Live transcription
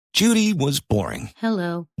Judy was boring.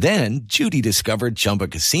 Hello. Then Judy discovered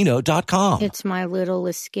ChumbaCasino.com. It's my little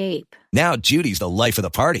escape. Now Judy's the life of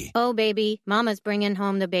the party. Oh, baby, mama's bringing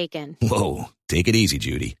home the bacon. Whoa, take it easy,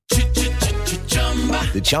 Judy.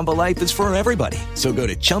 The Chumba life is for everybody. So go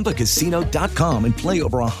to ChumbaCasino.com and play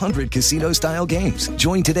over 100 casino-style games.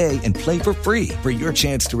 Join today and play for free for your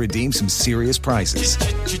chance to redeem some serious prizes.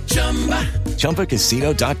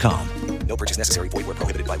 ChumbaCasino.com. No purchase necessary. Void where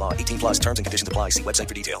prohibited by law. 18+ terms and conditions apply. See website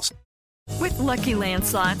for details. With Lucky Land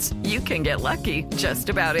Slots, you can get lucky just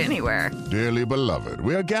about anywhere. Dearly beloved,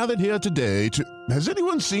 we are gathered here today to... Has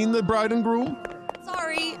anyone seen the bride and groom?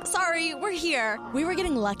 Sorry, we're here. We were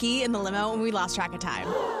getting lucky in the limo and we lost track of time.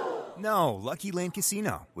 No, Lucky Land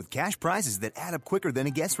Casino, with cash prizes that add up quicker than a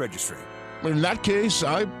guest registry. In that case,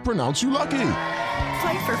 I pronounce you lucky.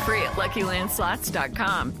 Play for free at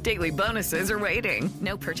LuckyLandSlots.com. Daily bonuses are waiting.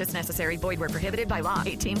 No purchase necessary. Void where prohibited by law.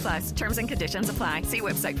 18+. Terms and conditions apply. See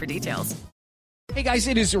website for details. Hey guys,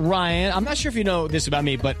 it is Ryan. I'm not sure if you know this about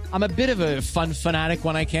me, but I'm a bit of a fun fanatic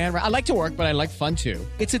when I can. I like to work, but I like fun too.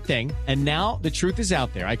 It's a thing. And now the truth is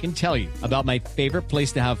out there. I can tell you about my favorite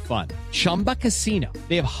place to have fun. Chumba Casino.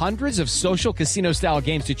 They have hundreds of social casino style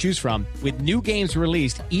games to choose from with new games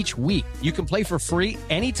released each week. You can play for free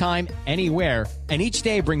anytime, anywhere. And each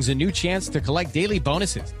day brings a new chance to collect daily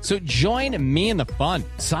bonuses. So join me in the fun.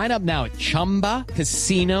 Sign up now at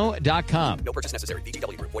ChumbaCasino.com. No purchase necessary.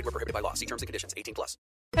 VGW Group. Void where prohibited by law. See terms and conditions. 18+.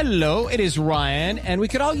 Hello, it is Ryan, and we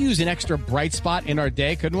could all use an extra bright spot in our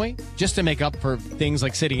day, couldn't we? Just to make up for things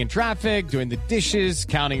like sitting in traffic, doing the dishes,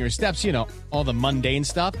 counting your steps, you know, all the mundane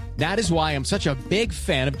stuff. That is why I'm such a big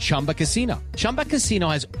fan of Chumba Casino. Chumba Casino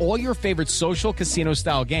has all your favorite social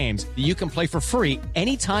casino-style games that you can play for free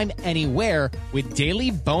anytime, anywhere with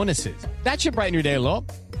daily bonuses. That should brighten your day a little.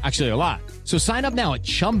 Actually, a lot. So sign up now at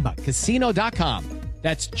ChumbaCasino.com.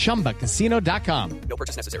 That's ChumbaCasino.com. No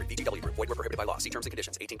purchase necessary. VGW Group. Void where prohibited by law. See terms and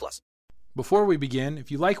conditions. 18+. Before we begin, if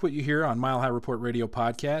you like what you hear on Mile High Report Radio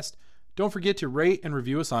podcast, don't forget to rate and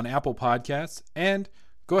review us on Apple Podcasts, and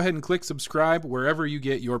go ahead and click subscribe wherever you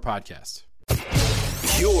get your podcasts.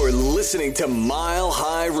 You're listening to Mile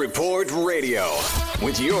High Report Radio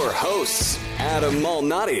with your hosts, Adam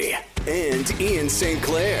Malnati and Ian St.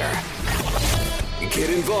 Clair.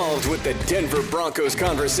 Get involved with the Denver Broncos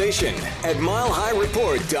conversation at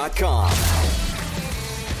MileHighReport.com.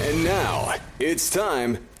 And now, it's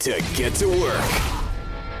time to get to work.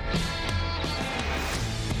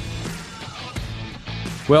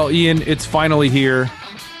 Well, Ian, it's finally here.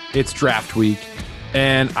 It's draft week.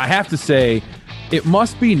 And I have to say, it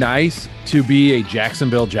must be nice to be a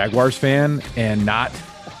Jacksonville Jaguars fan and not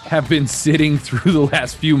have been sitting through the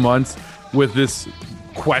last few months with this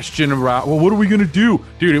question about, well, what are we going to do?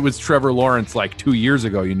 Dude, it was Trevor Lawrence like 2 years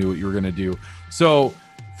ago. You knew what you were going to do. So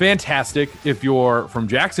fantastic if you're from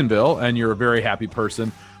Jacksonville and you're a very happy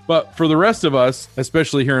person. But for the rest of us,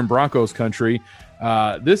 especially here in Broncos country,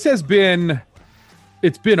 this has been,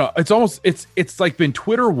 it's like been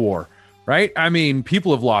Twitter war, right? I mean,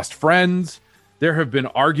 people have lost friends. There have been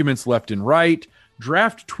arguments left and right.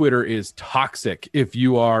 Draft Twitter is toxic if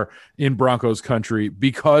you are in Broncos country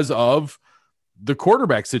because of the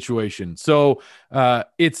quarterback situation. So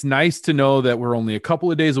it's nice to know that we're only a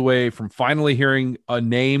couple of days away from finally hearing a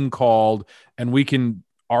name called, and we can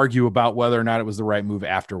argue about whether or not it was the right move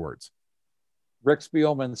afterwards. Rick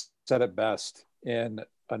Spielman said it best in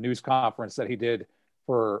a news conference that he did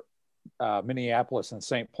for Minneapolis and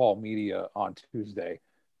St. Paul media on Tuesday,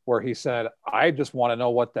 where he said, I just want to know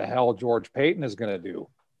what the hell George Paton is going to do.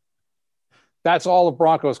 That's all of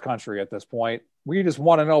Broncos country at this point. We just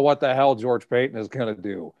want to know what the hell George Paton is going to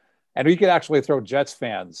do. And we could actually throw Jets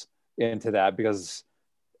fans into that because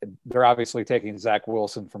they're obviously taking Zach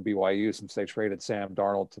Wilson from BYU since they traded Sam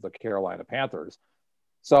Darnold to the Carolina Panthers.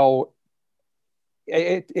 So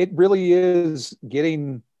it really is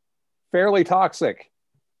getting fairly toxic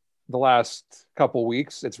the last couple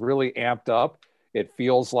weeks. It's really amped up. It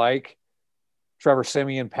feels like Trevor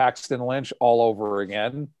Siemian, Paxton Lynch all over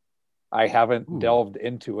again. I haven't delved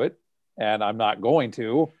into it, and I'm not going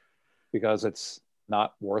to because it's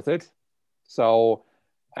not worth it. So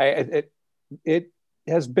it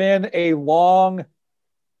has been a long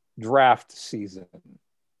draft season.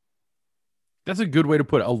 That's a good way to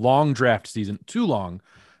put it. A long draft season. Too long.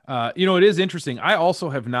 It is interesting. I also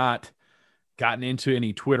have not gotten into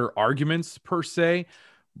any Twitter arguments per se,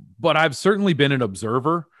 but I've certainly been an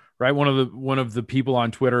observer, right? One of the people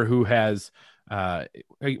on Twitter who has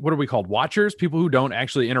what are we called? Watchers, people who don't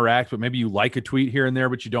actually interact, but maybe you like a tweet here and there,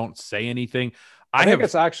 but you don't say anything. I think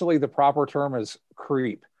it's actually the proper term is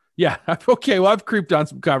creep. Yeah. Okay. Well, I've creeped on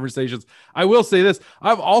some conversations. I will say this.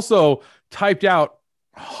 I've also typed out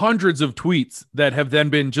hundreds of tweets that have then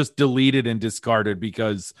been just deleted and discarded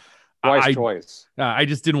because choice. I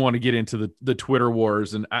just didn't want to get into the Twitter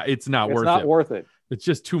wars, and it's not worth it. It's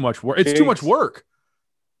just too much work. It's too much work.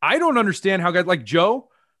 I don't understand how guys like Joe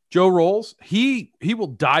Rolls, he will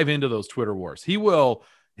dive into those Twitter wars. He'll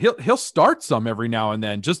start some every now and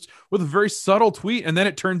then just with a very subtle tweet, and then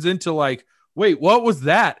it turns into like, wait, what was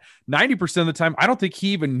that? 90% of the time, I don't think he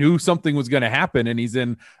even knew something was going to happen, and he's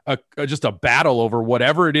in just a battle over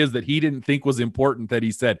whatever it is that he didn't think was important that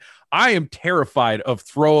he said. I am terrified of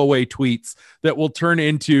throwaway tweets that will turn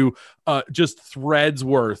into just threads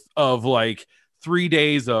worth of like 3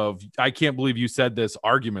 days of, I can't believe you said this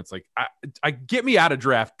arguments. Like, I get me out of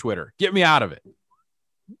draft Twitter. Get me out of it.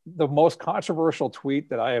 The most controversial tweet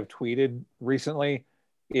that I have tweeted recently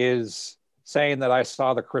is saying that I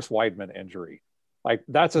saw the Chris Weidman injury. Like,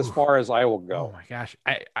 that's as far as I will go. Oh my gosh.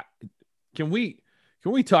 Can we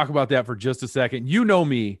talk about that for just a second? You know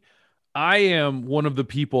me. I am one of the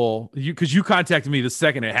people, because you contacted me the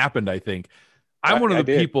second it happened, I think. I'm one of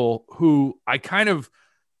the people who I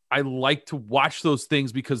like to watch those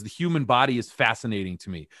things because the human body is fascinating to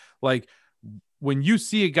me. Like, when you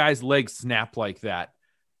see a guy's leg snap like that,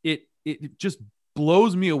 it just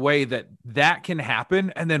blows me away that can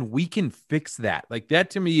happen, and then we can fix that. Like, that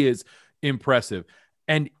to me is impressive.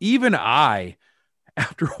 And even I,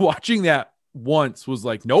 after watching that once, was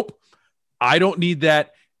like, nope, I don't need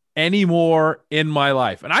that anymore in my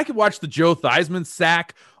life. And I could watch the Joe Theismann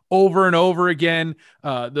sack over and over again.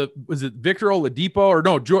 Was it Victor Oladipo or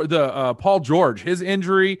no? The Paul George, his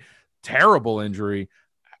injury, terrible injury.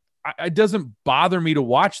 It doesn't bother me to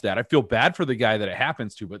watch that. I feel bad for the guy that it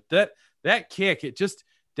happens to, but that kick,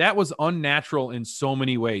 that was unnatural in so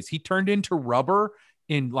many ways. He turned into rubber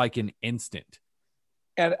in like an instant.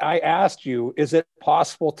 And I asked you, is it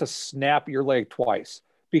possible to snap your leg twice?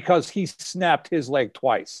 Because he snapped his leg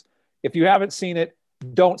twice. If you haven't seen it,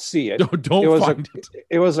 don't see it.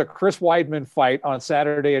 It was a Chris Weidman fight on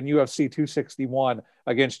Saturday in UFC 261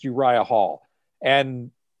 against Uriah Hall.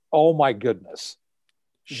 And oh my goodness.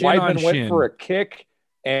 Weidman went for a kick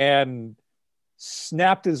and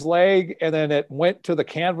snapped his leg, and then it went to the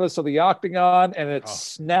canvas of the octagon and it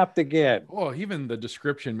snapped again. Oh, even the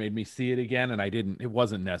description made me see it again, and it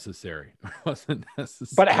wasn't necessary.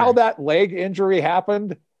 But how that leg injury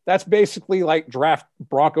happened, that's basically like draft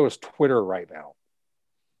Broncos Twitter right now.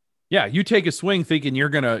 Yeah, you take a swing thinking you're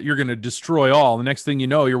gonna destroy all. The next thing you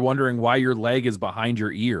know, you're wondering why your leg is behind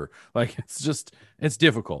your ear. Like, it's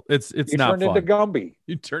difficult. It's not fun.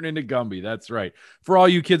 You turn into Gumby. That's right. For all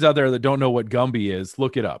you kids out there that don't know what Gumby is,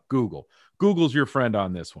 look it up. Google's your friend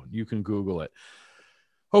on this one. You can Google it.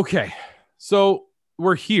 Okay, so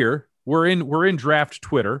we're here. We're in draft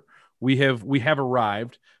Twitter. We have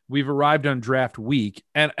arrived. We've arrived on draft week,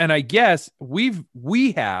 and I guess you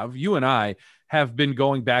and I have been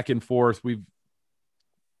going back and forth. We've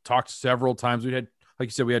talked several times. We had, like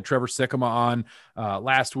you said, we had Trevor Sikkema on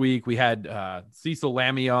last week. We had Cecil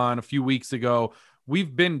Lammy on a few weeks ago.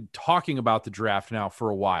 We've been talking about the draft now for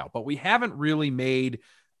a while, but we haven't really made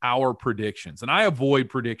our predictions. And I avoid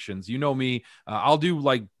predictions. You know me. I'll do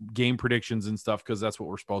like game predictions and stuff because that's what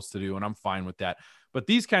we're supposed to do, and I'm fine with that. But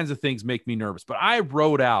these kinds of things make me nervous. But I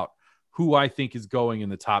wrote out who I think is going in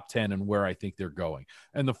the top 10 and where I think they're going.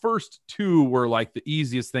 And the first two were like the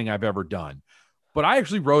easiest thing I've ever done. But I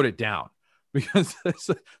actually wrote it down because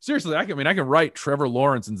seriously, I can write Trevor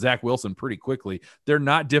Lawrence and Zach Wilson pretty quickly. They're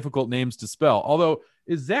not difficult names to spell. Although,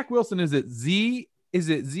 is Zach Wilson, is it Z-A-C-H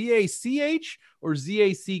or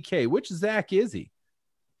Z-A-C-K? Which Zach is he?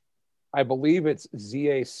 I believe it's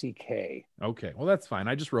Z-A-C-K. Okay, well, that's fine.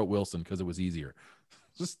 I just wrote Wilson because it was easier.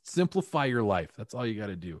 Just simplify your life. That's all you got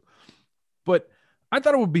to do. But I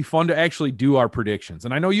thought it would be fun to actually do our predictions.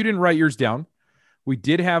 And I know you didn't write yours down. We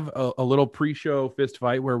did have a little pre-show fist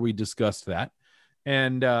fight where we discussed that.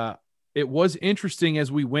 And it was interesting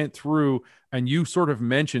as we went through and you sort of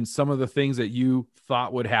mentioned some of the things that you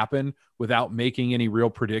thought would happen without making any real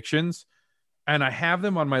predictions. And I have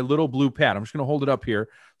them on my little blue pad. I'm just going to hold it up here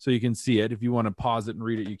so you can see it. If you want to pause it and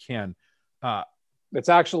read it, you can. It's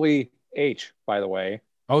actually H, by the way.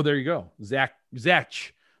 Oh, there you go. Zach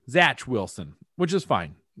Wilson, which is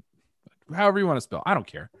fine. However you want to spell. I don't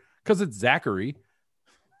care. Because it's Zachary.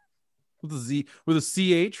 With a Z, with a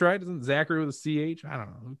CH, right? Isn't Zachary with a CH? I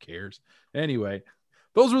don't know. Who cares? Anyway,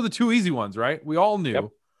 those were the two easy ones, right? We all knew. Yep.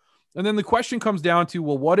 And then the question comes down to,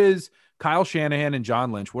 well, what is Kyle Shanahan and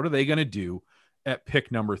John Lynch? What are they going to do at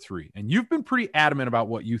pick number 3? And you've been pretty adamant about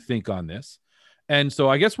what you think on this. And so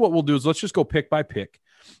I guess what we'll do is let's just go pick by pick.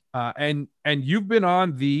 And you've been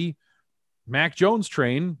on the Mac Jones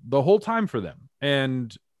train the whole time for them.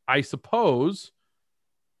 And I suppose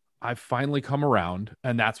I've finally come around,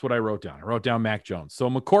 and that's what I wrote down. I wrote down Mac Jones. So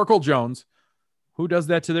McCorkle Jones, who does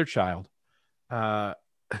that to their child? To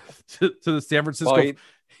the San Francisco.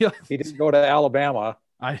 Well, he didn't go to Alabama.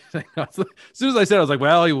 As soon as I said it, I was like,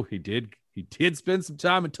 well, he did spend some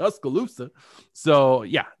time in Tuscaloosa. So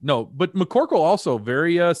yeah, no, but McCorkle also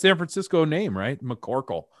very San Francisco name, right?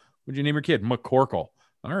 McCorkle. Would you name your kid McCorkle?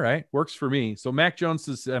 All right, works for me. So Mac Jones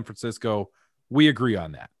to San Francisco, we agree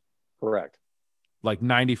on that. Correct. Like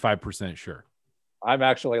 95% sure. I'm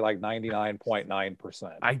actually like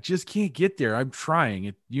 99.9%. I just can't get there. I'm trying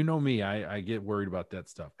it. You know me. I get worried about that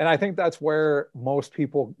stuff. And I think that's where most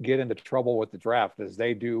people get into trouble with the draft is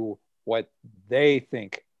they do what they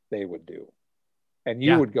think they would do. And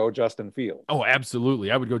you would go Justin Fields. Oh,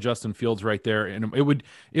 absolutely. I would go Justin Fields right there. And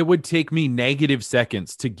it would take me negative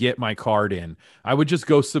seconds to get my card in. I would just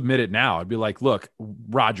go submit it now. I'd be like, look,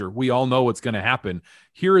 Roger, we all know what's going to happen.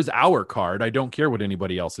 Here is our card. I don't care what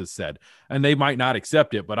anybody else has said. And they might not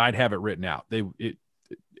accept it, but I'd have it written out. It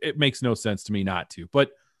makes no sense to me not to.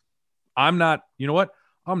 But I'm not, you know what?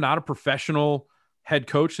 I'm not a professional head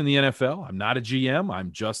coach in the NFL. I'm not a GM.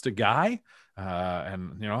 I'm just a guy.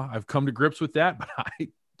 And you know, I've come to grips with that, but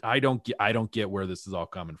I don't get where this is all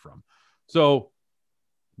coming from. So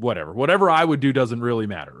whatever I would do doesn't really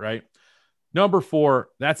matter. Right. Number 4,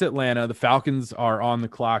 that's Atlanta. The Falcons are on the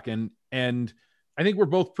clock. And I think we're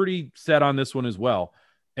both pretty set on this one as well.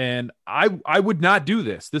 And I would not do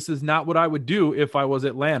this. This is not what I would do if I was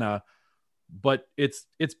Atlanta, but it's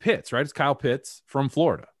Pitts, right? It's Kyle Pitts from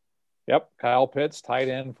Florida. Yep. Kyle Pitts, tight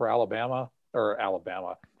end for Alabama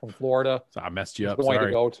from Florida. So I messed you up. Going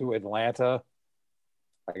to go to Atlanta.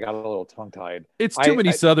 I got a little tongue tied. It's too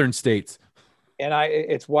many southern states. And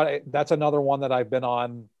that's another one that I've been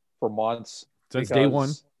on for months. Since day one.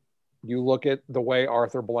 You look at the way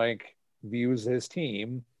Arthur Blank views his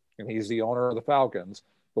team, and he's the owner of the Falcons,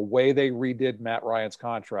 the way they redid Matt Ryan's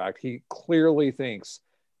contract, he clearly thinks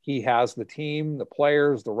he has the team, the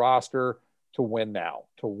players, the roster to win now,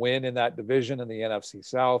 to win in that division in the NFC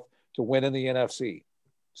South, to win in the NFC.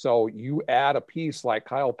 So you add a piece like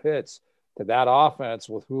Kyle Pitts to that offense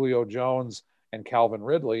with Julio Jones and Calvin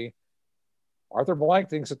Ridley, Arthur Blank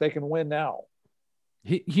thinks that they can win now.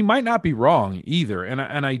 He might not be wrong either. And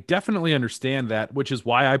I definitely understand that, which is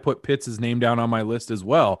why I put Pitts' name down on my list as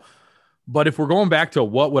well. But if we're going back to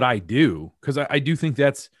what would I do, because I do think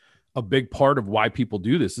that's a big part of why people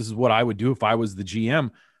do this. This is what I would do if I was the GM.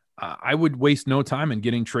 I would waste no time in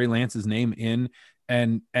getting Trey Lance's name in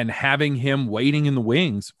and having him waiting in the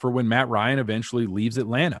wings for when Matt Ryan eventually leaves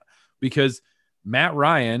Atlanta, because Matt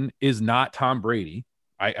Ryan is not Tom Brady.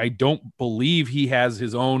 I don't believe he has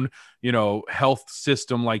his own, health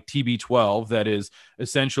system like TB12 that is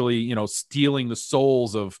essentially, stealing the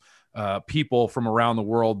souls of people from around the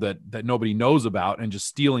world that nobody knows about and just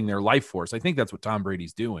stealing their life force. I think that's what Tom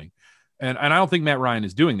Brady's doing. And I don't think Matt Ryan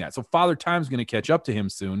is doing that. So Father Time's going to catch up to him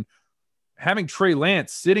soon. Having Trey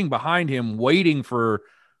Lance sitting behind him, waiting for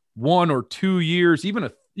 1 or 2 years,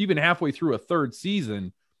 even halfway through a third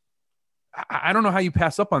season, I don't know how you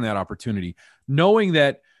pass up on that opportunity, knowing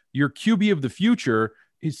that your QB of the future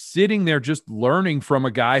is sitting there just learning from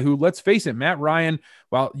a guy who, let's face it, Matt Ryan,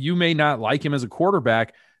 while you may not like him as a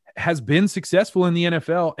quarterback, has been successful in the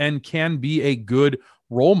NFL and can be a good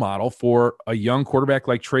role model for a young quarterback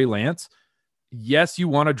like Trey Lance. Yes, you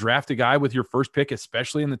want to draft a guy with your first pick,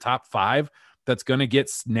 especially in the top 5, that's going to get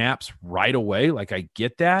snaps right away. Like, I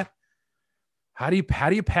get that. How do you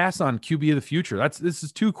pass on QB of the future? This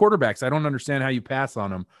is 2 quarterbacks. I don't understand how you pass on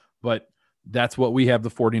them, but that's what we have the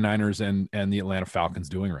 49ers and the Atlanta Falcons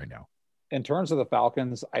doing right now. In terms of the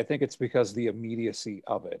Falcons, I think it's because the immediacy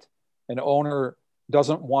of it. An owner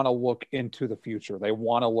doesn't want to look into the future. They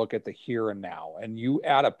want to look at the here and now. And you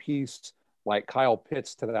add a piece like Kyle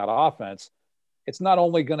Pitts to that offense, it's not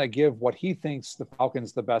only going to give what he thinks the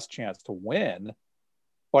Falcons the best chance to win,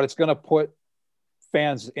 but it's going to put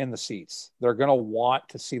fans in the seats. They're going to want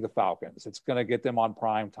to see the Falcons. It's going to get them on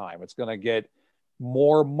prime time. It's going to get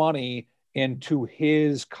more money into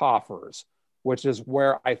his coffers, which is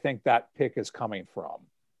where I think that pick is coming from.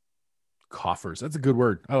 Coffers. That's a good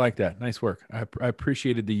word. I like that. Nice work. I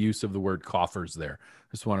appreciated the use of the word coffers there.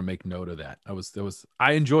 Just want to make note of that.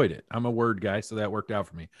 I enjoyed it. I'm a word guy, so that worked out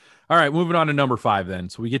for me. All right, moving on to number 5 then.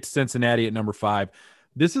 So we get to Cincinnati at number 5.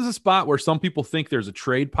 This is a spot where some people think there's a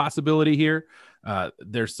trade possibility here.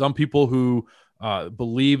 There's some people who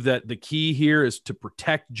believe that the key here is to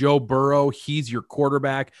protect Joe Burrow. He's your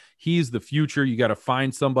quarterback. He's the future. You got to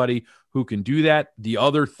find somebody who can do that. The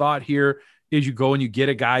other thought here is you go and you get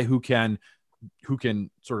a guy who can who can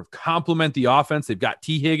sort of complement the offense. They've got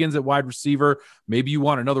T. Higgins at wide receiver. Maybe you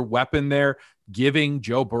want another weapon there, giving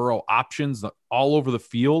Joe Burrow options all over the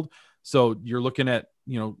field. So you're looking at,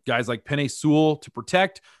 guys like Penei Sewell to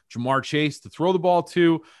protect, Jamar Chase to throw the ball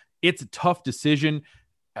to. It's a tough decision.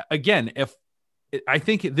 Again, I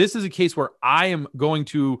think this is a case where I am going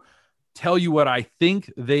to tell you what I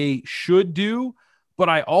think they should do, but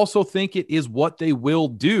I also think it is what they will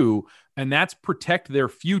do, and that's protect their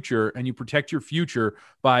future. And you protect your future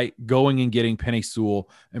by going and getting Penei Sewell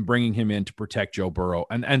and bringing him in to protect Joe Burrow.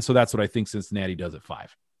 And so that's what I think Cincinnati does at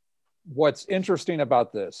 5. What's interesting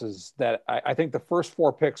about this is that I think the first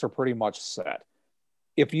 4 picks are pretty much set.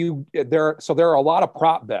 There are a lot of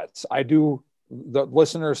prop bets. The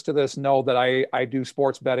listeners to this know that I do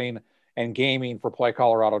sports betting and gaming for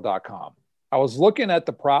playcolorado.com. I was looking at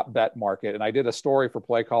the prop bet market, and I did a story for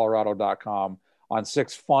playcolorado.com on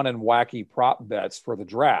 6 fun and wacky prop bets for the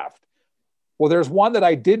draft. Well, there's one that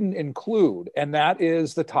I didn't include, and that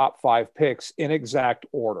is the top 5 picks in exact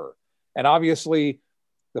order. And obviously,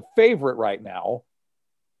 the favorite right now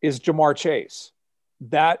is Jamar Chase.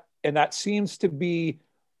 That seems to be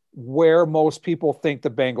where most people think the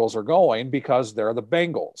Bengals are going because they're the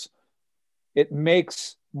Bengals. It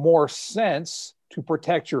makes more sense to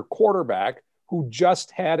protect your quarterback who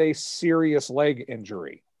just had a serious leg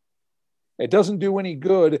injury. It doesn't do any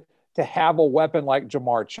good to have a weapon like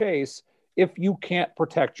Jamar Chase if you can't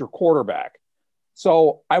protect your quarterback.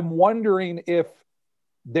 So I'm wondering if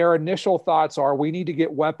their initial thoughts are we need to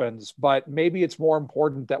get weapons, but maybe it's more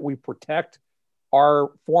important that we protect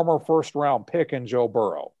our former first-round pick in Joe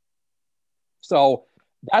Burrow. So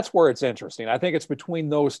that's where it's interesting. I think it's between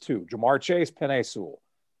those two, Jamar Chase, Penei Sewell.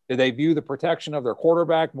 Do they view the protection of their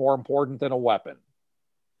quarterback more important than a weapon?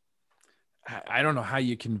 I don't know how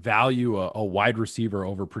you can value a wide receiver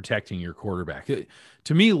over protecting your quarterback.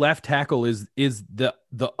 To me, left tackle is the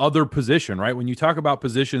other position, right? When you talk about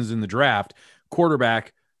positions in the draft,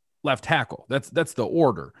 quarterback, left tackle, that's the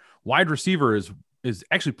order. Wide receiver is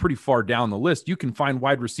actually pretty far down the list. You can find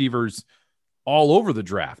wide receivers all over the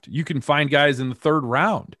draft. You can find guys in the 3rd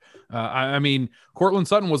round. I mean, Cortland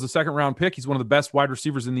Sutton was a 2nd round pick. He's one of the best wide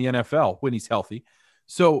receivers in the NFL when he's healthy.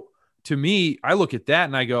 So to me, I look at that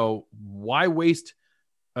and I go, why waste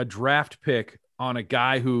a draft pick on a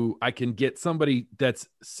guy who I can get somebody that's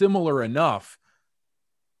similar enough?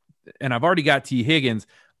 And I've already got T. Higgins.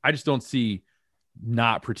 I just don't see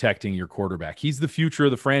not protecting your quarterback. He's the future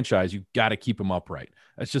of the franchise. You got to keep him upright.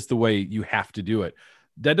 That's just the way you have to do it.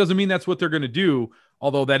 That doesn't mean that's what they're going to do,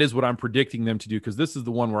 although that is what I'm predicting them to do, because this is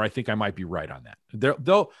the one where I think I might be right on that.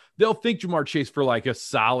 They'll think Jamar Chase for like a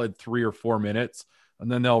solid 3 or 4 minutes,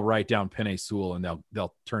 and then they'll write down Penei Sewell and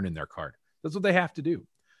they'll turn in their card. That's what they have to do.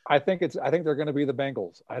 I think they're going to be the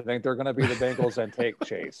Bengals. I think they're going to be the Bengals and take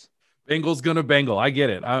Chase. Bengals going to Bengal. I get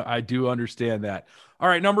it. I do understand that. All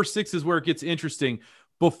right, number 6 is where it gets interesting.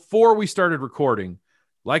 Before we started recording,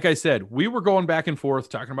 like I said, we were going back and forth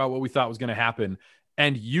talking about what we thought was going to happen.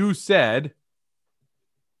 And you said,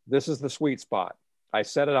 this is the sweet spot. I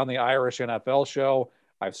said it on the Irish NFL show.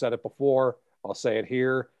 I've said it before. I'll say it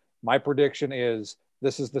here. My prediction is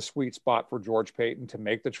this is the sweet spot for George Paton to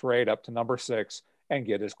make the trade up to number 6 and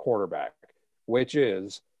get his quarterback, which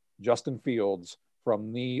is Justin Fields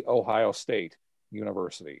from the Ohio State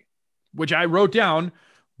University. Which I wrote down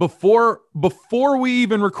before we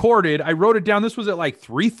even recorded. I wrote it down. This was at like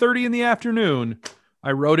 3:30 in the afternoon.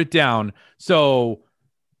 I wrote it down. So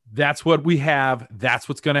that's what we have. That's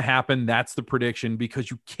what's going to happen. That's the prediction, because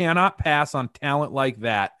you cannot pass on talent like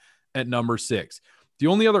that at number 6. The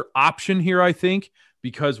only other option here, I think,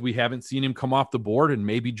 because we haven't seen him come off the board and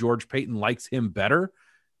maybe George Paton likes him better,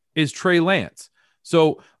 is Trey Lance.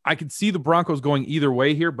 So I could see the Broncos going either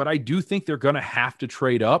way here, but I do think they're going to have to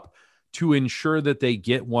trade up to ensure that they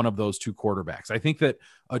get one of those 2 quarterbacks. I think that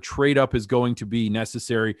a trade up is going to be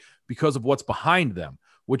necessary because of what's behind them,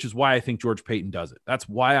 which is why I think George Paton does it. That's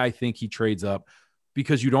why I think he trades up,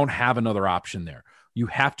 because you don't have another option there. You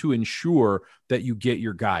have to ensure that you get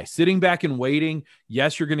your guy. Sitting back and waiting,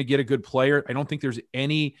 yes, you're going to get a good player. I don't think there's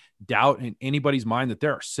any doubt in anybody's mind that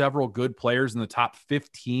there are several good players in the top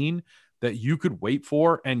 15 that you could wait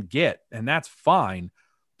for and get, and that's fine.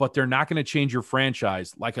 But they're not going to change your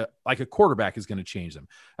franchise like a quarterback is going to change them.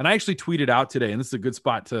 And I actually tweeted out today, and this is a good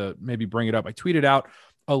spot to maybe bring it up. I tweeted out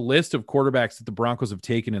a list of quarterbacks that the Broncos have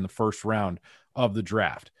taken in the first round of the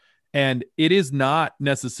draft. And it is not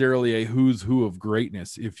necessarily a who's who of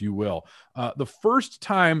greatness, if you will. The first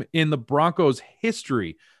time in the Broncos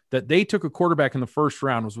history that they took a quarterback in the first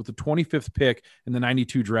round was with the 25th pick in the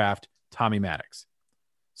 92 draft, Tommy Maddox.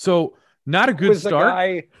 So Not a good start.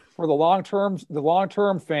 Guy for the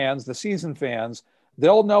long-term fans, the season fans,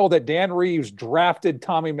 they'll know that Dan Reeves drafted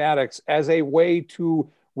Tommy Maddox as a way to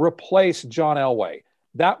replace John Elway.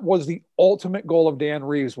 That was the ultimate goal of Dan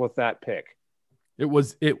Reeves with that pick.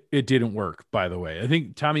 It didn't work, by the way. I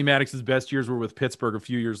think Tommy Maddox's best years were with Pittsburgh. A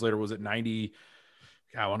few years later, was it 90?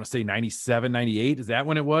 I want to say 97, 98. Is that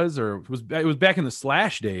when it was? Or it was back in the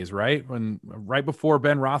Slash days, right? Right before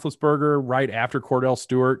Ben Roethlisberger, right after Cordell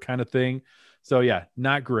Stewart kind of thing. So yeah,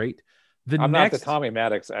 not great. I'm not the Tommy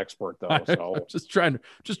Maddox expert though. So I'm just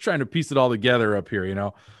trying to piece it all together up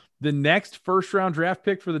here, The next first round draft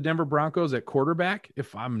pick for the Denver Broncos at quarterback,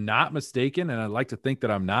 if I'm not mistaken, and I'd like to think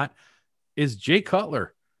that I'm not, is Jay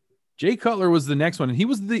Cutler. Jay Cutler was the next one, and he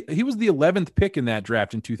was the 11th pick in that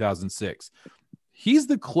draft in 2006. He's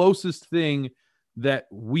the closest thing that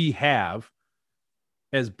we have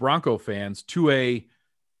as Bronco fans to a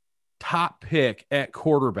top pick at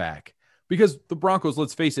quarterback, because the Broncos,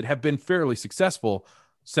 let's face it, have been fairly successful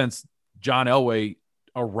since John Elway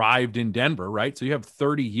arrived in Denver, right? So you have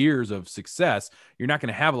 30 years of success. You're not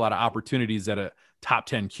going to have a lot of opportunities at a top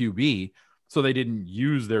 10 QB. So they didn't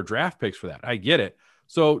use their draft picks for that. I get it.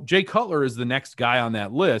 So Jay Cutler is the next guy on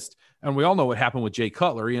that list. And we all know what happened with Jay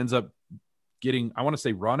Cutler. He ends up getting, I want to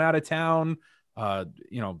say, run out of town.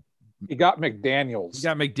 He got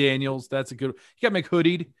McDaniels. That's a good, he got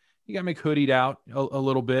McHoodied out a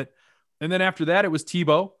little bit. And then after that, it was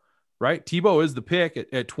Tebow, right? Tebow is the pick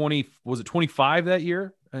at 20. Was it 25 that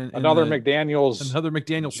year? Another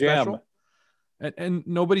McDaniels special. And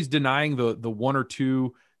nobody's denying the one or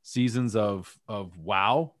two seasons of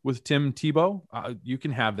wow with Tim Tebow. You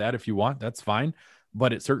can have that if you want. That's fine.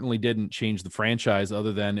 But it certainly didn't change the franchise,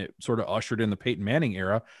 other than it sort of ushered in the Peyton Manning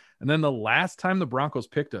era. And then the last time the Broncos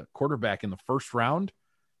picked a quarterback in the first round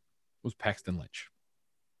was Paxton Lynch.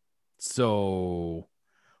 So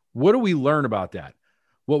what do we learn about that?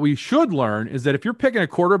 What we should learn is that if you're picking a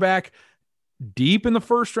quarterback deep in the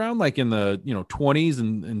first round, like in the 20s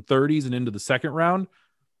and 30s and into the second round,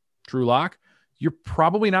 Drew Lock, you're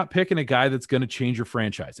probably not picking a guy that's going to change your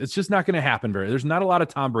franchise. It's just not going to happen. There's not a lot of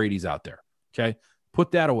Tom Brady's out there. Okay.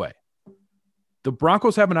 Put that away. The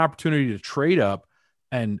Broncos have an opportunity to trade up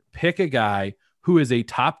and pick a guy who is a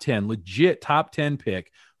top 10, legit top 10 pick,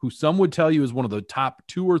 who some would tell you is one of the top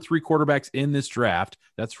 2 or 3 quarterbacks in this draft.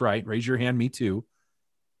 That's right. Raise your hand. Me too.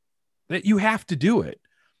 That you have to do it.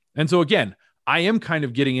 And so again, I am kind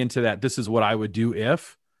of getting into that. This is what I would do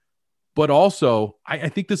if, but also I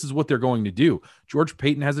think this is what they're going to do. George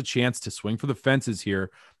Paton has a chance to swing for the fences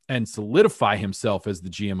here and solidify himself as the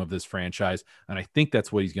GM of this franchise. And I think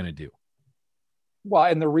that's what he's going to do. Well,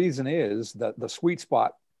 and the reason is that the sweet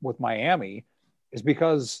spot with Miami is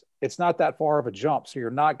because it's not that far of a jump. So you're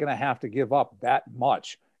not going to have to give up that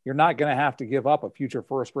much. You're not going to have to give up a future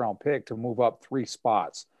first round pick to move up 3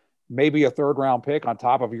 spots, maybe a third round pick on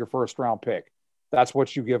top of your first round pick. That's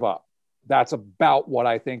what you give up. That's about what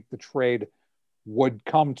I think the trade would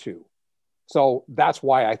come to. So that's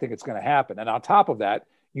why I think it's going to happen. And on top of that,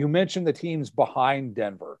 you mentioned the teams behind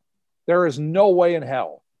Denver. There is no way in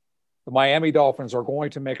hell the Miami Dolphins are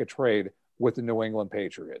going to make a trade with the New England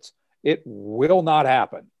Patriots. It will not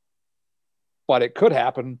happen. But it could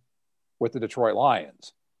happen with the Detroit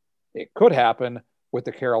Lions. It could happen with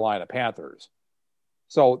the Carolina Panthers.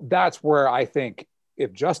 So that's where I think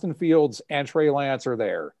if Justin Fields and Trey Lance are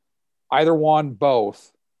there, either one,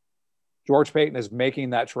 both, George Paton is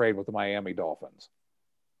making that trade with the Miami Dolphins.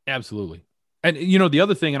 Absolutely. And the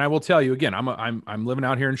other thing, and I will tell you again, I'm living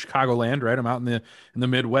out here in Chicagoland, right? I'm out in the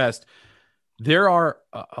Midwest. There are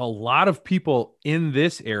a lot of people in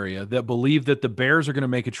this area that believe that the Bears are going to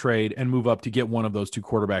make a trade and move up to get one of those 2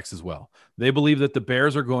 quarterbacks as well. They believe that the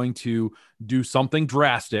Bears are going to do something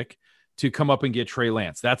drastic to come up and get Trey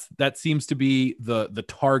Lance. That seems to be the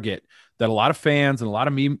target that a lot of fans and a lot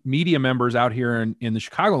of media members out here in the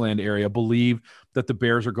Chicagoland area believe that the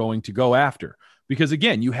Bears are going to go after. Because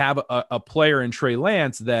again, you have a player in Trey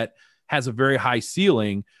Lance that has a very high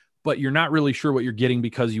ceiling, but you're not really sure what you're getting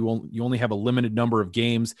because you only have a limited number of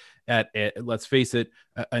games at let's face it,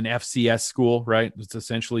 an FCS school, right? It's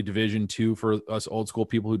essentially Division II for us old school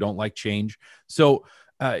people who don't like change. So,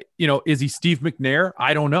 is he Steve McNair?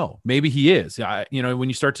 I don't know. Maybe he is. When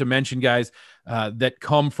you start to mention guys that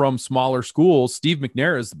come from smaller schools, Steve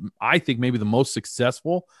McNair is, I think, maybe the most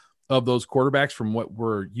successful of those quarterbacks from what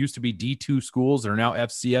were used to be D2 schools that are now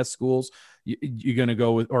FCS schools. You're going to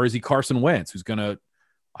go with, or is he Carson Wentz, who's going to,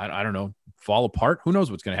 I don't know, fall apart? Who knows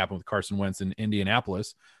what's going to happen with Carson Wentz in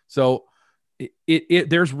Indianapolis? So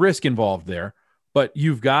there's risk involved there, but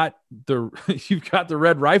you've got the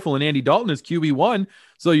Red Rifle and Andy Dalton as QB1,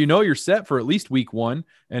 so you're set for at least week 1,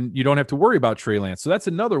 and you don't have to worry about Trey Lance. So that's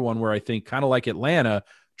another one where I think, kind of like Atlanta,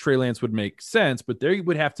 Trey Lance would make sense, but they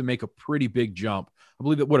would have to make a pretty big jump. I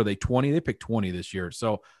believe that, what are they, 20? They picked 20 this year,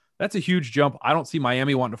 so that's a huge jump. I don't see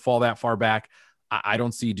Miami wanting to fall that far back. I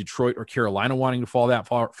don't see Detroit or Carolina wanting to fall that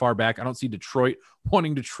far back. I don't see Detroit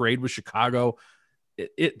wanting to trade with Chicago.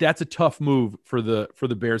 That's a tough move for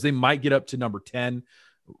the Bears. They might get up to number 10.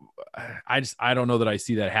 I don't know that I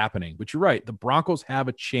see that happening, but you're right. The Broncos have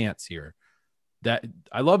a chance here. That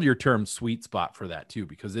I love your term sweet spot for that too,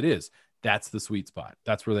 because that's the sweet spot.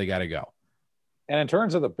 That's where they got to go. And in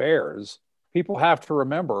terms of the Bears, people have to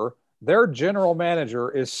remember their general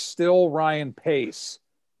manager is still Ryan Pace.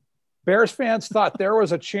 Bears fans thought there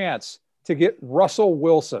was a chance to get Russell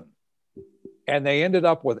Wilson, and they ended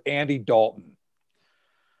up with Andy Dalton.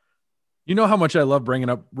 You know how much I love bringing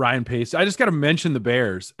up Ryan Pace. I just got to mention the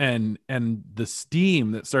Bears and the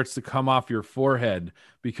steam that starts to come off your forehead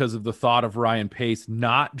because of the thought of Ryan Pace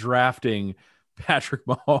not drafting Patrick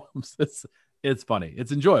Mahomes. It's funny.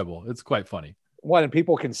 It's enjoyable. It's quite funny. Well, and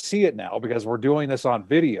people can see it now because we're doing this on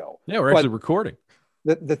video. Yeah, we're actually recording.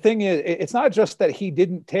 The thing is, it's not just that he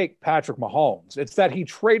didn't take Patrick Mahomes. It's that he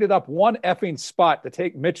traded up one effing spot to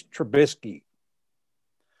take Mitch Trubisky,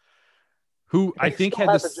 who I think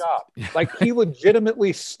has a job. Like, he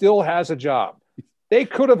legitimately still has a job. They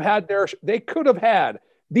could have had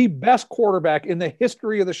the best quarterback in the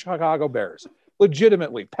history of the Chicago Bears.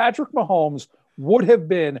 Legitimately, Patrick Mahomes would have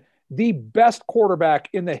been the best quarterback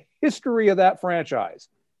in the history of that franchise.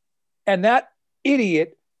 And that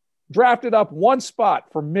idiot drafted up one spot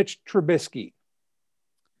for Mitch Trubisky.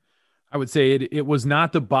 I would say it was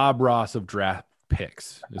not the Bob Ross of draft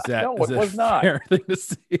picks. Is that a fair thing to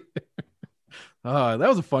say? That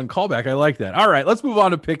was a fun callback. I like that. All right, let's move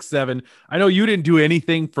on to pick 7. I know you didn't do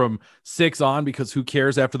anything from 6 on because who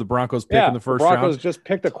cares after the Broncos pick in the first round? The Broncos just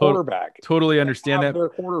picked a quarterback. Totally understand that. Their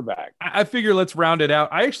quarterback. I figure let's round it out.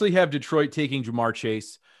 I actually have Detroit taking Jamar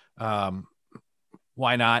Chase.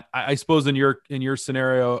 Why not? I suppose in your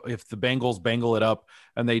scenario, if the Bengals bangle it up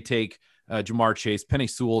and they take Jamar Chase, Penei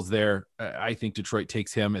Sewell's there. I think Detroit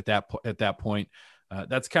takes him at that point.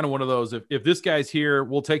 That's kind of one of those, if this guy's here,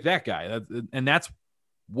 we'll take that guy. And that's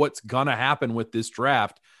what's going to happen with this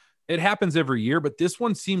draft. It happens every year, but this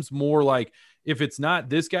one seems more like if it's not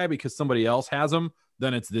this guy because somebody else has him,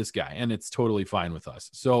 then it's this guy, and it's totally fine with us.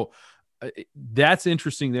 So that's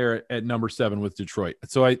interesting there at number 7 with Detroit.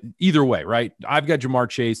 So either way, right? I've got Jamar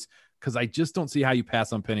Chase because I just don't see how you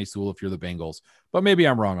pass on Penei Sewell if you're the Bengals, but maybe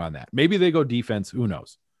I'm wrong on that. Maybe they go defense. Who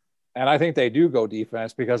knows? And I think they do go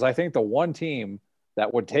defense because I think the one team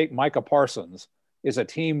that would take Micah Parsons is a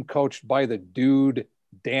team coached by the dude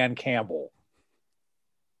Dan Campbell.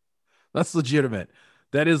 That's legitimate.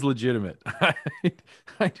 That is legitimate.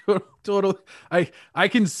 I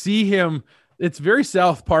can see him. It's very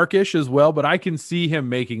South Parkish as well, but I can see him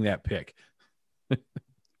making that pick. And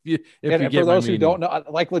for those who don't know,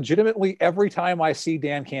 like, legitimately, every time I see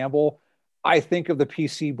Dan Campbell, I think of the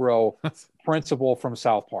PC Bro principal from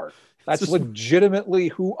South Park. That's legitimately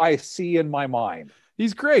who I see in my mind.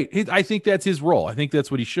 He's great. I think that's his role. I think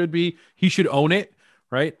that's what he should be. He should own it,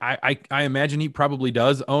 right? I imagine he probably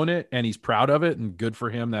does own it, and he's proud of it, and good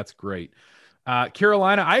for him. That's great.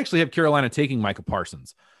 Carolina, I actually have Carolina taking Micah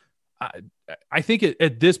Parsons. I think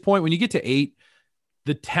at this point, when you get to 8,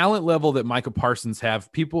 the talent level that Micah Parsons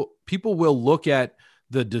have, people will look at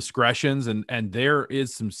the discretions, and there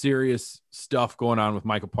is some serious stuff going on with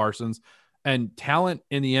Micah Parsons, and talent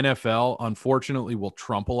in the NFL, unfortunately, will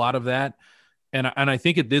trump a lot of that. And I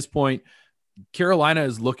think at this point, Carolina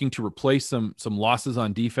is looking to replace some losses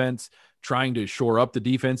on defense, trying to shore up the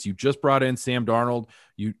defense. You just brought in Sam Darnold.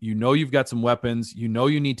 You know you've got some weapons. You know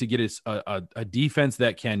you need to get a defense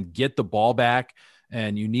that can get the ball back,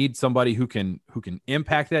 and you need somebody who can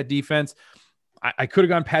impact that defense. I could have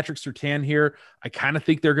gone Patrick Surtain here. I kind of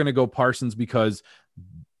think they're going to go Parsons because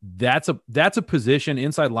that's a position,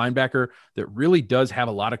 inside linebacker, that really does have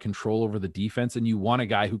a lot of control over the defense, and you want a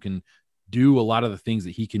guy who can do a lot of the things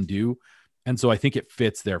that he can do. And so I think it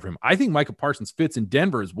fits there for him. I think Micah Parsons fits in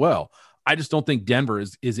Denver as well. I just don't think Denver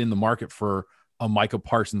is in the market for a Micah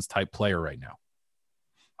Parsons type player right now.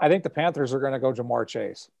 I think the Panthers are going to go Jamar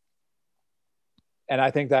Chase. And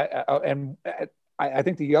I think that, I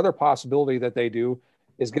think the other possibility that they do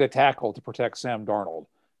is get a tackle to protect Sam Darnold.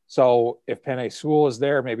 So if Penei Sewell is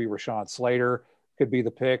there, maybe Rashawn Slater could be the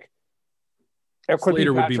pick.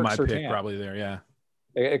 Slater would be my pick probably there. Yeah.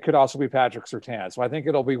 It could also be Patrick Surtain. So I think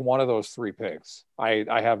it'll be one of those 3 picks. I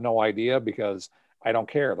have no idea because I don't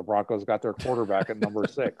care. The Broncos got their quarterback at number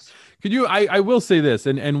 6. Could you? I will say this,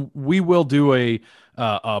 and we will do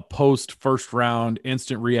a post first round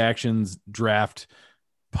instant reactions draft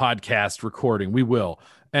podcast recording. We will,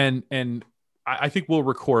 and I think we'll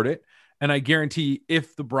record it. And I guarantee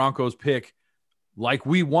if the Broncos pick like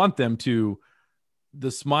we want them to,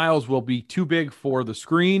 the smiles will be too big for the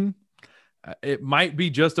screen. It might be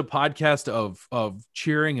just a podcast of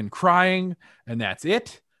cheering and crying, and that's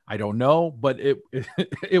it. I don't know, but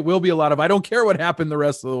it will be a lot of, I don't care what happened the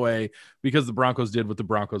rest of the way, because the Broncos did what the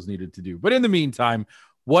Broncos needed to do. But in the meantime,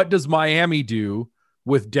 what does Miami do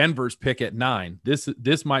with Denver's pick at 9?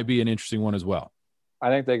 This might be an interesting one as well. I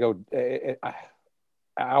think they go,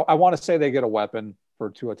 I want to say they get a weapon for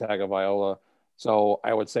Tua Tagovailoa. So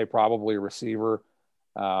I would say probably a receiver,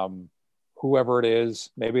 whoever it is.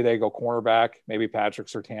 Maybe they go cornerback. Maybe Patrick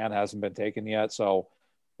Surtain hasn't been taken yet. So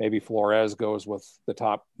maybe Flores goes with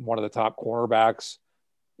one of the top cornerbacks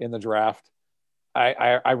in the draft.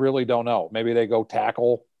 I really don't know. Maybe they go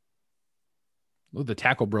tackle. Well, the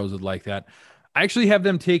tackle bros would like that. I actually have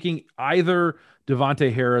them taking either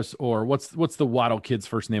Devontae Harris or what's the Waddle kid's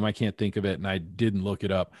first name? I can't think of it, and I didn't look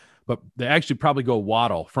it up. But they actually probably go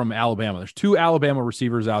Waddle from Alabama. There's 2 Alabama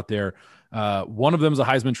receivers out there. One of them is a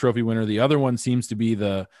Heisman Trophy winner. The other one seems to be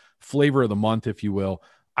the flavor of the month, if you will.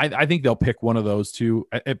 I think they'll pick one of those 2.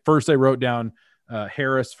 At first, I wrote down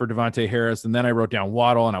Harris for Devontae Harris, and then I wrote down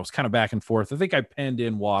Waddle, and I was kind of back and forth. I think I penned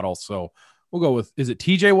in Waddle, so we'll go with. Is it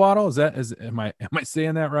TJ Waddle? Am I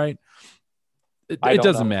saying that right? It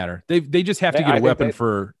doesn't matter. They just have to get a weapon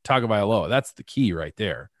for Tagovailoa. That's the key right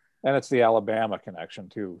there. And it's the Alabama connection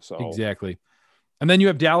too. So exactly. And then you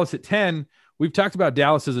have Dallas at 10. We've talked about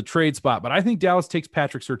Dallas as a trade spot, but I think Dallas takes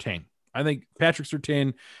Patrick Surtain. I think Patrick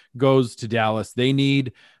Surtain goes to Dallas. They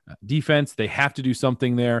need defense. They have to do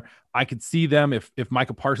something there. I could see them if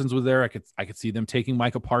Micah Parsons was there. I could see them taking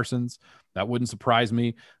Micah Parsons. That wouldn't surprise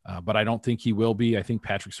me, but I don't think he will be. I think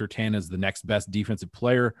Patrick Surtain is the next best defensive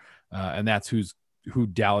player, and that's who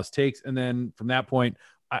Dallas takes. And then from that point,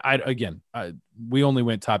 we only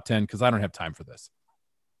went top 10 because I don't have time for this.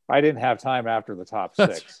 I didn't have time after the top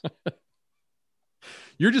 6.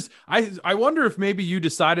 You're just, I wonder if maybe you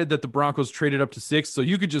decided that the Broncos traded up to 6 so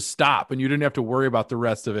you could just stop and you didn't have to worry about the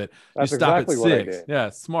rest of it. That's you stop exactly at 6. what I did. Yeah,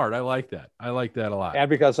 smart. I like that. I like that a lot. And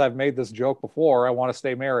because I've made this joke before, I want to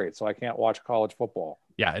stay married, so I can't watch college football.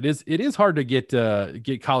 Yeah, it is hard to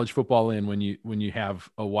get college football in when you have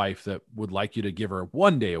a wife that would like you to give her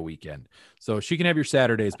 1 day a weekend. So she can have your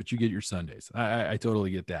Saturdays, but you get your Sundays. I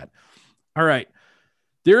totally get that. All right.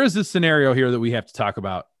 There is this scenario here that we have to talk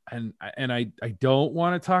about. And I don't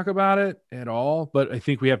want to talk about it at all, but I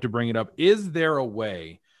think we have to bring it up. Is there a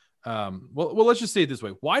way? Well, let's just say it this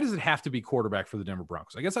way. Why does it have to be quarterback for the Denver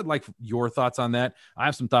Broncos? I guess I'd like your thoughts on that. I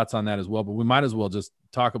have some thoughts on that as well, but we might as well just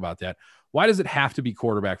talk about that. Why does it have to be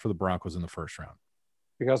quarterback for the Broncos in the first round?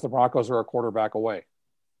 Because the Broncos are a quarterback away.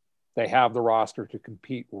 They have the roster to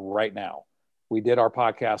compete right now. We did our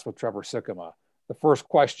podcast with Trevor Sikkema. The first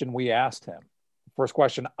question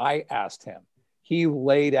I asked him, he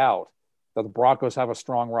laid out that the Broncos have a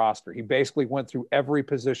strong roster. He basically went through every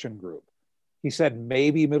position group. He said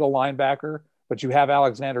maybe middle linebacker, but you have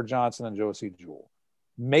Alexander Johnson and Josie Jewell.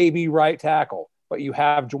 Maybe right tackle, but you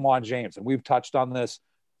have Juwan James. And we've touched on this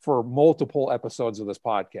for multiple episodes of this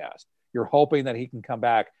podcast. You're hoping that he can come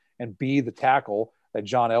back and be the tackle that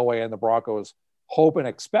John Elway and the Broncos hope and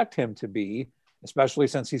expect him to be, especially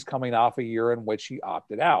since he's coming off a year in which he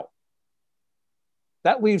opted out.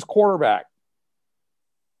 That leaves quarterback.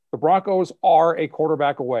 The Broncos are a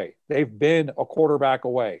quarterback away. They've been a quarterback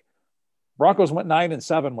away. Broncos went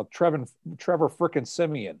 9-7 with Trevor frickin'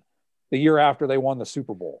 Siemian the year after they won the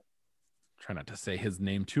Super Bowl. Try not to say his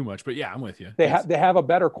name too much, but yeah, I'm with you. They have a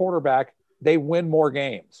better quarterback. They win more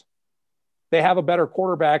games. They have a better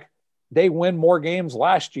quarterback. They win more games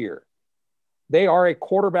last year. They are a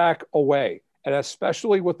quarterback away. And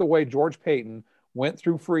especially with the way George Paton went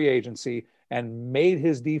through free agency and made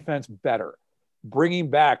his defense better, bringing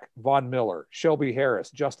back Von Miller, Shelby Harris,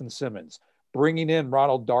 Justin Simmons, bringing in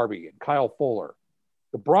Ronald Darby and Kyle Fuller.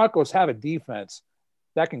 The Broncos have a defense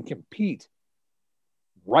that can compete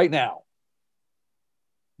right now.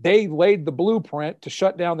 They laid the blueprint to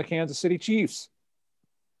shut down the Kansas City Chiefs.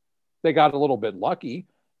 They got a little bit lucky.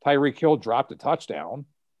 Tyreek Hill dropped a touchdown.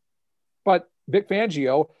 But Vic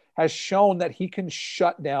Fangio has shown that he can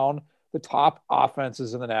shut down the top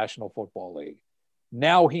offenses in the National Football League.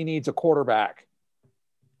 Now he needs a quarterback.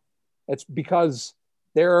 It's because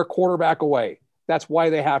they're a quarterback away. That's why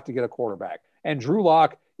they have to get a quarterback. And Drew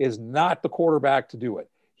Lock is not the quarterback to do it.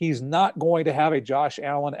 He's not going to have a Josh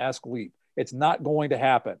Allen-esque leap. It's not going to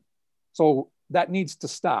happen. So that needs to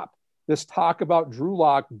stop. This talk about Drew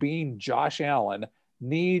Lock being Josh Allen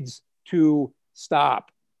needs to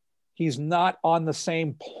stop. He's not on the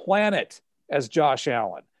same planet as Josh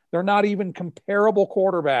Allen. They're not even comparable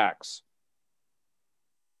quarterbacks.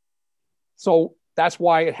 So that's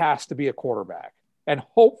why it has to be a quarterback. And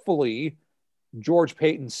hopefully George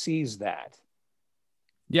Paton sees that.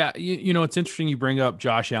 Yeah, you know, it's interesting you bring up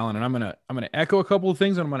Josh Allen, and I'm gonna echo a couple of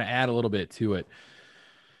things, and I'm gonna add a little bit to it.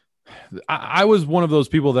 I was one of those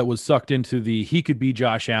people that was sucked into he could be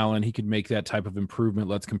Josh Allen, he could make that type of improvement,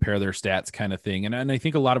 let's compare their stats kind of thing. And I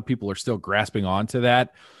think a lot of people are still grasping onto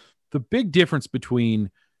that. The big difference between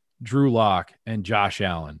Drew Lock and Josh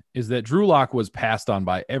Allen is that Drew Lock was passed on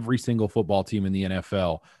by every single football team in the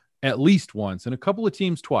NFL at least once, and a couple of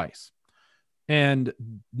teams twice. And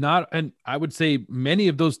I would say many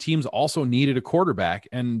of those teams also needed a quarterback,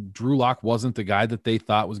 and Drew Lock wasn't the guy that they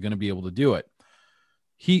thought was going to be able to do it.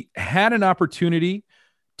 He had an opportunity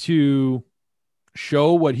to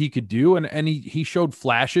show what he could do, and he showed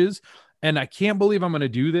flashes. And I can't believe I'm going to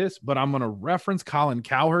do this, but I'm going to reference Colin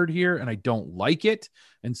Cowherd here, and I don't like it.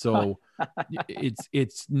 And so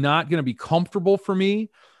it's not going to be comfortable for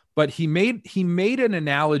me. But he made an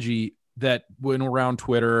analogy that went around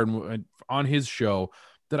Twitter and on his show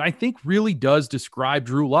that I think really does describe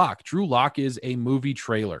Drew Lock. Drew Lock is a movie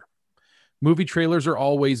trailer. Movie trailers are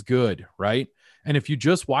always good, right? And if you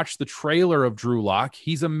just watch the trailer of Drew Lock,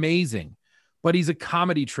 he's amazing. But he's a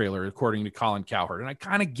comedy trailer, according to Colin Cowherd. And I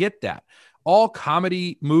kind of get that. All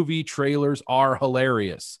comedy movie trailers are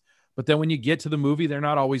hilarious. But then when you get to the movie, they're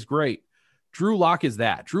not always great. Drew Lock is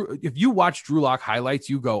that. If you watch Drew Lock highlights,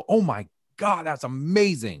 you go, oh my God, that's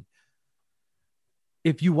amazing.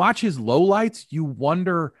 If you watch his lowlights, you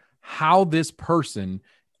wonder how this person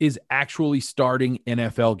is actually starting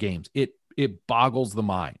NFL games. It boggles the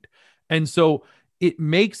mind. And so it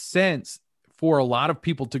makes sense for a lot of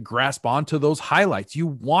people to grasp onto those highlights. You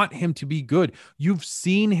want him to be good. You've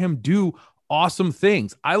seen him do awesome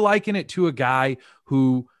things. I liken it to a guy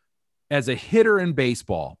who, as a hitter in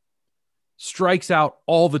baseball, strikes out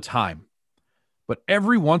all the time. But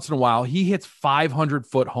every once in a while, he hits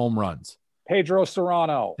 500-foot home runs. Pedro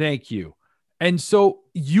Serrano. Thank you. And so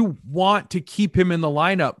you want to keep him in the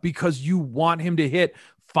lineup because you want him to hit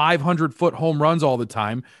 500-foot home runs all the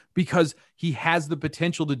time because he has the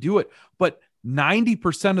potential to do it. But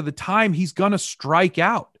 90% of the time, he's going to strike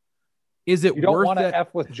out. Is it worth it? You don't want to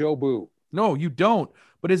F with Joe Boo. No, you don't.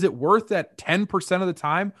 But is it worth that 10% of the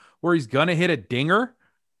time where he's going to hit a dinger?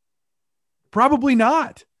 Probably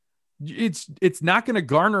not. It's not going to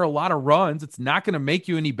garner a lot of runs. It's not going to make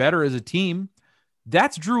you any better as a team.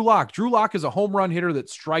 That's Drew Lock. Drew Lock is a home run hitter that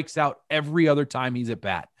strikes out every other time he's at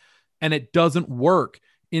bat. And it doesn't work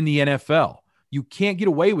in the NFL. You can't get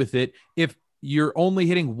away with it if you're only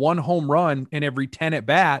hitting one home run in every 10 at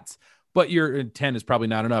bats, but 10 is probably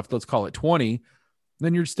not enough. Let's call it 20.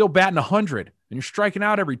 Then you're still batting 100 and you're striking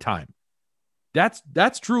out every time.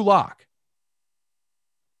 That's Drew Lock.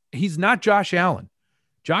 He's not Josh Allen.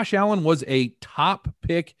 Josh Allen was a top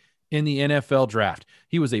pick in the NFL draft.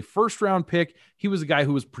 He was a first-round pick. He was a guy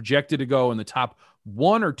who was projected to go in the top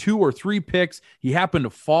 1 or 2 or 3 picks. He happened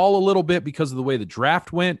to fall a little bit because of the way the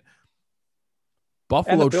draft went.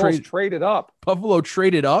 Buffalo traded up. Buffalo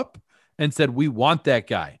traded up and said, we want that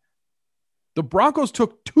guy. The Broncos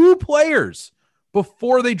took 2 players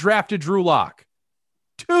before they drafted Drew Lock.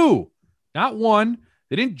 2, not 1.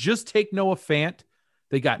 They didn't just take Noah Fant.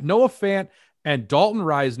 They got Noah Fant and Dalton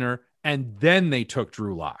Reisner, and then they took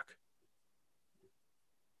Drew Lock.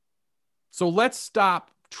 So let's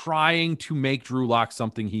stop trying to make Drew Lock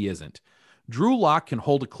something he isn't. Drew Lock can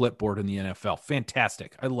hold a clipboard in the NFL.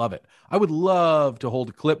 Fantastic. I love it. I would love to hold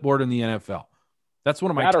a clipboard in the NFL. That's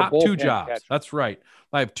one of my top 2 jobs. Catcher. That's right.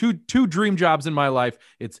 I have two dream jobs in my life.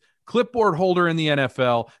 It's clipboard holder in the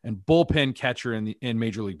NFL and bullpen catcher in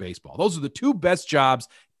Major League Baseball. Those are the 2 best jobs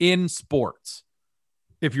in sports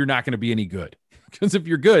if you're not going to be any good. Because if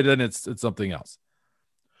you're good, then it's something else.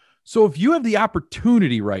 So if you have the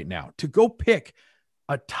opportunity right now to go pick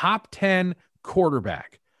a top 10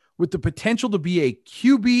 quarterback with the potential to be a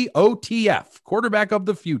QB OTF, quarterback of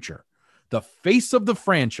the future, the face of the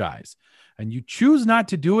franchise, and you choose not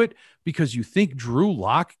to do it because you think Drew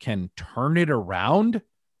Lock can turn it around,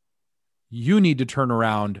 you need to turn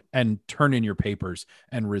around and turn in your papers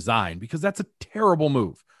and resign, because that's a terrible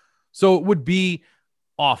move. So it would be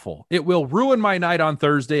awful. It will ruin my night on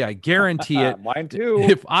Thursday. I guarantee it. Mine too.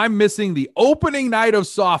 If I'm missing the opening night of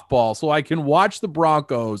softball so I can watch the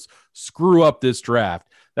Broncos screw up this draft.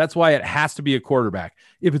 That's why it has to be a quarterback.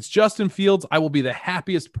 If it's Justin Fields, I will be the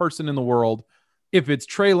happiest person in the world. If it's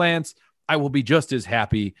Trey Lance, I will be just as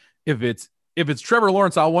happy. If it's If it's Trevor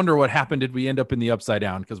Lawrence, I'll wonder what happened. Did we end up in the upside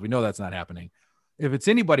down? Because we know that's not happening. If it's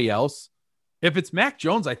anybody else, if it's Mac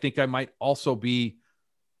Jones, I think I might also be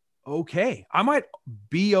okay. I might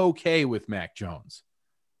be okay with Mac Jones.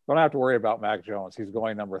 Don't have to worry about Mac Jones. He's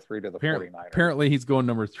going number 3 to the 49ers. Apparently he's going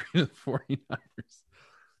number 3 to the 49ers.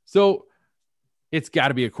 So it's got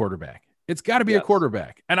to be a quarterback. It's got to be a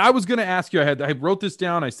quarterback. And I was going to ask you, I wrote this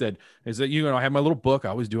down. I said, I have my little book. I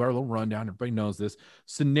always do our little rundown. Everybody knows this.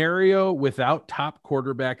 Scenario without top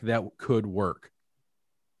quarterback that could work.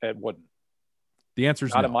 It wouldn't. The answer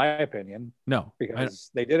is not no. in my opinion. No.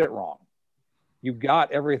 Because they did it wrong. You've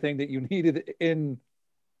got everything that you needed in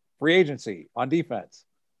free agency on defense.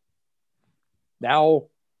 Now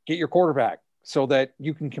get your quarterback so that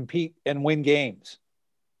you can compete and win games.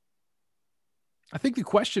 I think the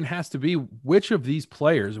question has to be, which of these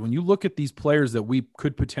players, when you look at these players that we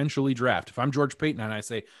could potentially draft, if I'm George Paton and I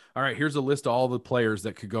say, all right, here's a list of all the players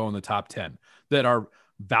that could go in the top 10 that are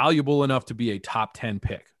valuable enough to be a top 10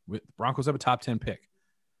 pick. The Broncos have a top 10 pick.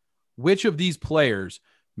 Which of these players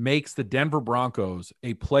makes the Denver Broncos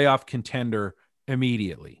a playoff contender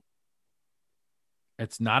immediately?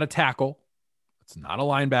 It's not a tackle. It's not a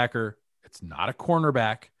linebacker. It's not a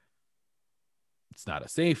cornerback. It's not a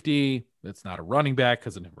safety. It's not a running back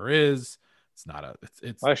because it never is. It's not a.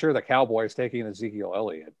 It's. I'm sure the Cowboys taking Ezekiel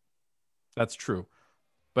Elliott. That's true,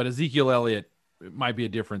 but Ezekiel Elliott, it might be a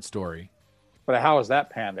different story. But how has that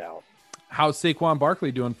panned out? How's Saquon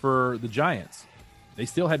Barkley doing for the Giants? They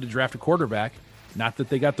still had to draft a quarterback. Not that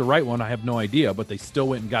they got the right one. I have no idea, but they still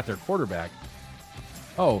went and got their quarterback.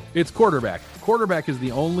 Oh, it's quarterback. Quarterback is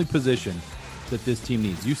the only position that this team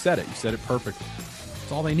needs. You said it. You said it perfectly.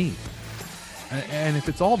 It's all they need. And if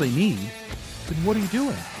it's all they need, then what are you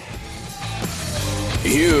doing?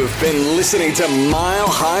 You've been listening to Mile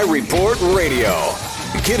High Report Radio.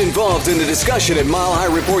 Get involved in the discussion at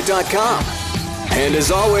milehighreport.com. And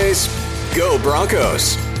as always, go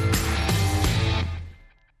Broncos.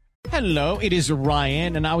 Hello, it is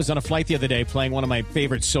Ryan, and I was on a flight the other day playing one of my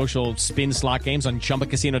favorite social spin slot games on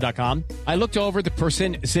ChumbaCasino.com. I looked over at the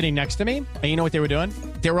person sitting next to me, and you know what they were doing?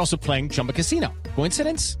 They were also playing Chumba Casino.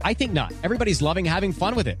 Coincidence? I think not. Everybody's loving having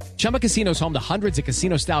fun with it. Chumba Casino is home to hundreds of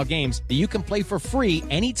casino-style games that you can play for free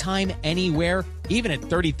anytime, anywhere, even at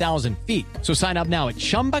 30,000 feet. So sign up now at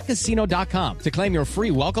ChumbaCasino.com to claim your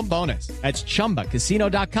free welcome bonus. That's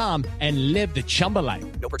ChumbaCasino.com and live the Chumba life.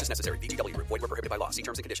 No purchase necessary. VGW. Void where prohibited by law. See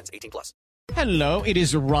terms and conditions. 18+. Hello, it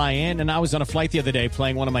is Ryan, and I was on a flight the other day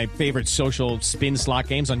playing one of my favorite social spin slot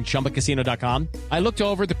games on ChumbaCasino.com. I looked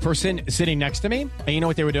over at the person sitting next to me, and you know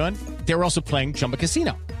what they were doing? They were also playing Chumba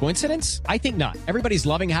Casino. Coincidence? I think not. Everybody's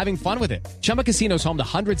loving having fun with it. Chumba Casino is home to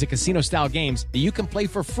hundreds of casino-style games that you can play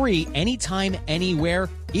for free anytime, anywhere,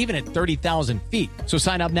 even at 30,000 feet. So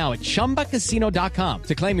sign up now at ChumbaCasino.com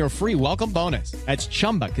to claim your free welcome bonus. That's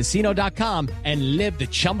ChumbaCasino.com and live the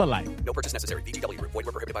Chumba life. No purchase necessary. VGW. Void where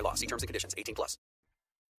prohibited by law. See terms and conditions. 18+.